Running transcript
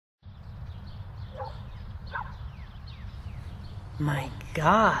My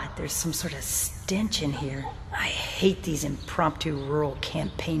God, there's some sort of stench in here. I hate these impromptu rural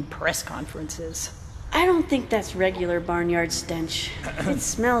campaign press conferences. I don't think that's regular barnyard stench. It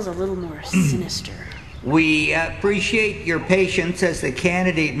smells a little more sinister. We appreciate your patience as the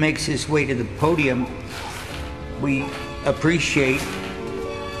candidate makes his way to the podium. We appreciate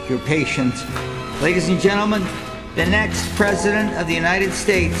your patience. Ladies and gentlemen, the next President of the United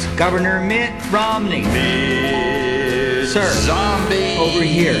States, Governor Mitt Romney. Sir, zombie. Over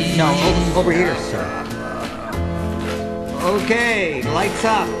here. No, over here, sir. Okay, lights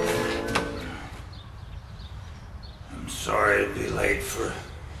up. I'm sorry to be late for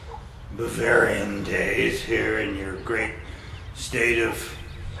Bavarian days here in your great state of,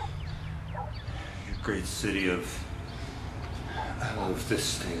 your great city of, I love this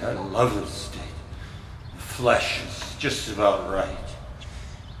state, I love this state. The flesh is just about right.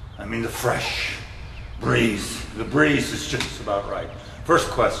 I mean the fresh breeze, the breeze is just about right. First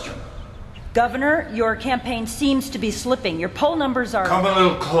question. Governor, your campaign seems to be slipping. Your poll numbers are... Come a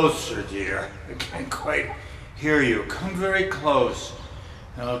little closer, dear. I can't quite hear you. Come very close,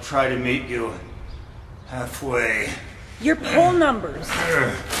 and I'll try to meet you halfway. Your poll numbers.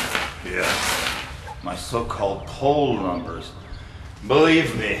 Yes, my so-called poll numbers.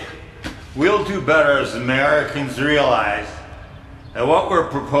 Believe me, we'll do better as Americans realize that what we're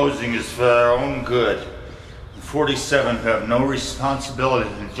proposing is for their own good. The 47 who have no responsibility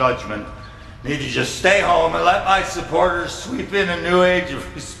and judgment need to just stay home and let my supporters sweep in a new age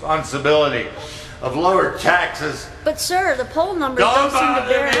of responsibility, of lower taxes. But sir, the poll numbers don't seem to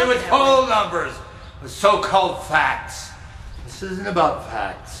bear out. Don't bother me with poll numbers, with so-called facts. This isn't about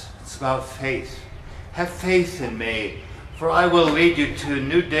facts, it's about faith. Have faith in me, for I will lead you to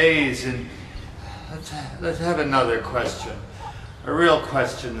new days. And let's have another question, a real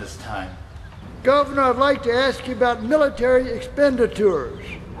question this time. Governor, I'd like to ask you about military expenditures.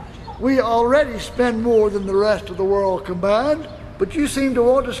 We already spend more than the rest of the world combined, but you seem to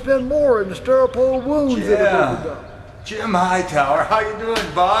want to spend more in the stirrup-hole wounds that have opened up. Jim Hightower, how you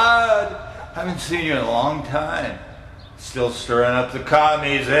doing, bud? Haven't seen you in a long time. Still stirring up the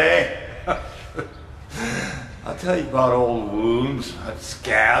commies, eh? I'll tell you about old wounds,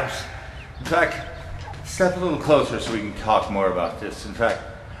 scabs. In fact, step a little closer so we can talk more about this. In fact,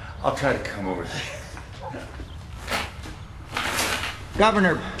 I'll try to come over there.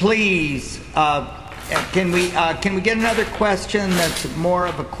 Governor, please, can we get another question that's more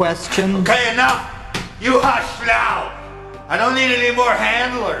of a question? Okay, enough! You hush now! I don't need any more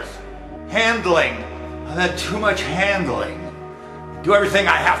handlers. Handling. I've had too much handling. Do everything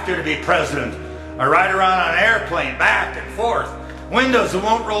I have to be president. I ride around on an airplane, back and forth. Windows that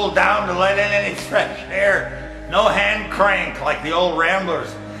won't roll down to let in any fresh air. No hand crank like the old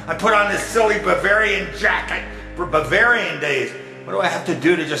Ramblers. I put on this silly Bavarian jacket for Bavarian days. What do I have to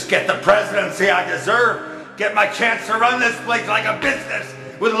do to just get the presidency I deserve? Get my chance to run this place like a business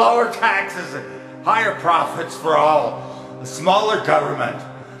with lower taxes and higher profits for all. A smaller government,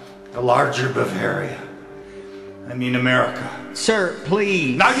 a larger Bavaria. I mean America. Sir,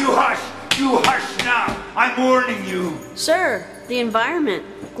 please. Now you hush! You hush now! I'm warning you! Sir, the environment,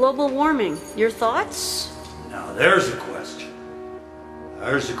 global warming, your thoughts? Now there's a question.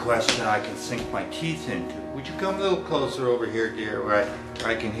 There's a question I can sink my teeth into. Would you come a little closer over here, dear, where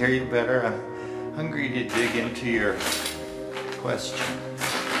I can hear you better? I'm hungry to dig into your question.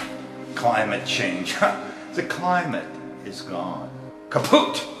 Climate change. The climate is gone.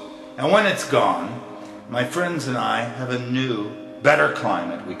 Kaput! And when it's gone, my friends and I have a new, better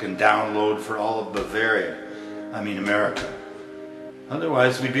climate we can download for all of Bavaria. I mean America.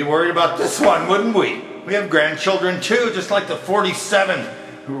 Otherwise we'd be worried about this one, wouldn't we? We have grandchildren too, just like the 47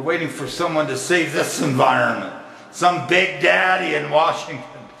 who are waiting for someone to save this environment. Some big daddy in Washington.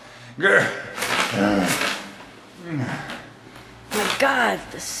 My God,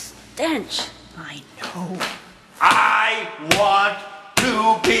 the stench. I know. I want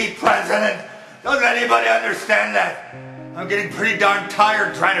to be president. Doesn't anybody understand that? I'm getting pretty darn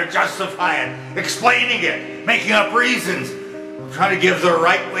tired trying to justify it, explaining it, making up reasons. I'm trying to give the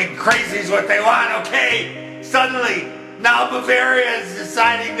right-wing crazies what they want, okay? Suddenly, now Bavaria is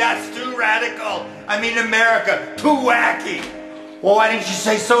deciding that's too radical. I mean America, too wacky. Well, why didn't you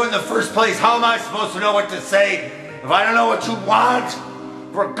say so in the first place? How am I supposed to know what to say if I don't know what you want?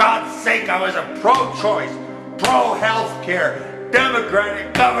 For God's sake, I was a pro-choice, pro-health care,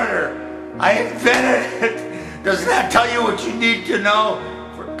 Democratic governor. I invented it. Doesn't that tell you what you need to know?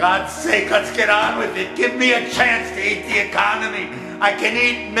 For God's sake, let's get on with it. Give me a chance to eat the economy. I can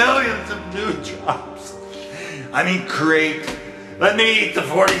eat millions of new jobs. I mean, create. Let me eat the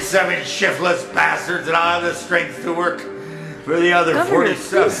 47 shiftless bastards and I'll have the strength to work For the other Governor,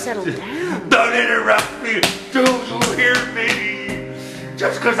 47. please settle down. Don't interrupt me. Do you hear me?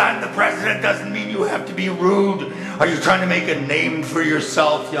 Just because I'm the president doesn't mean you have to be rude. Are you trying to make a name for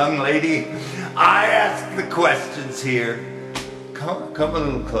yourself, young lady? I ask the questions here. Come a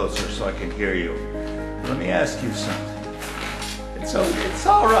little closer so I can hear you. Let me ask you something. It's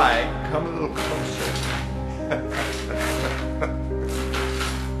all right. Come a little closer.